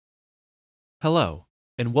Hello,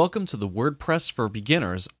 and welcome to the WordPress for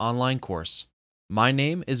Beginners online course. My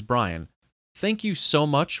name is Brian. Thank you so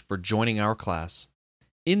much for joining our class.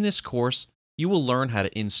 In this course, you will learn how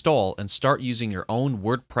to install and start using your own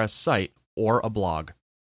WordPress site or a blog.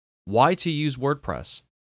 Why to use WordPress?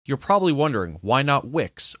 You're probably wondering why not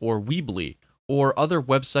Wix or Weebly or other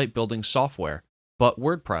website building software, but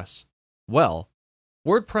WordPress? Well,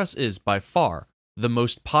 WordPress is by far the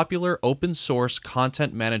most popular open source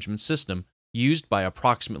content management system used by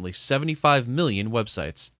approximately 75 million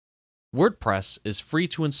websites. WordPress is free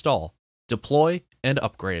to install, deploy, and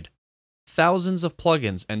upgrade. Thousands of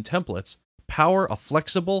plugins and templates power a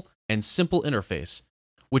flexible and simple interface,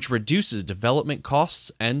 which reduces development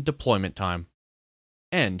costs and deployment time.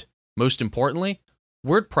 And, most importantly,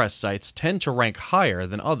 WordPress sites tend to rank higher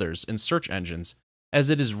than others in search engines, as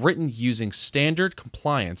it is written using standard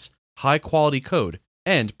compliance, high-quality code,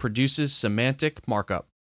 and produces semantic markup.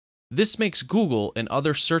 This makes Google and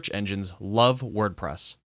other search engines love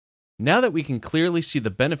WordPress. Now that we can clearly see the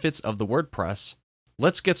benefits of the WordPress,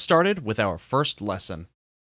 let's get started with our first lesson.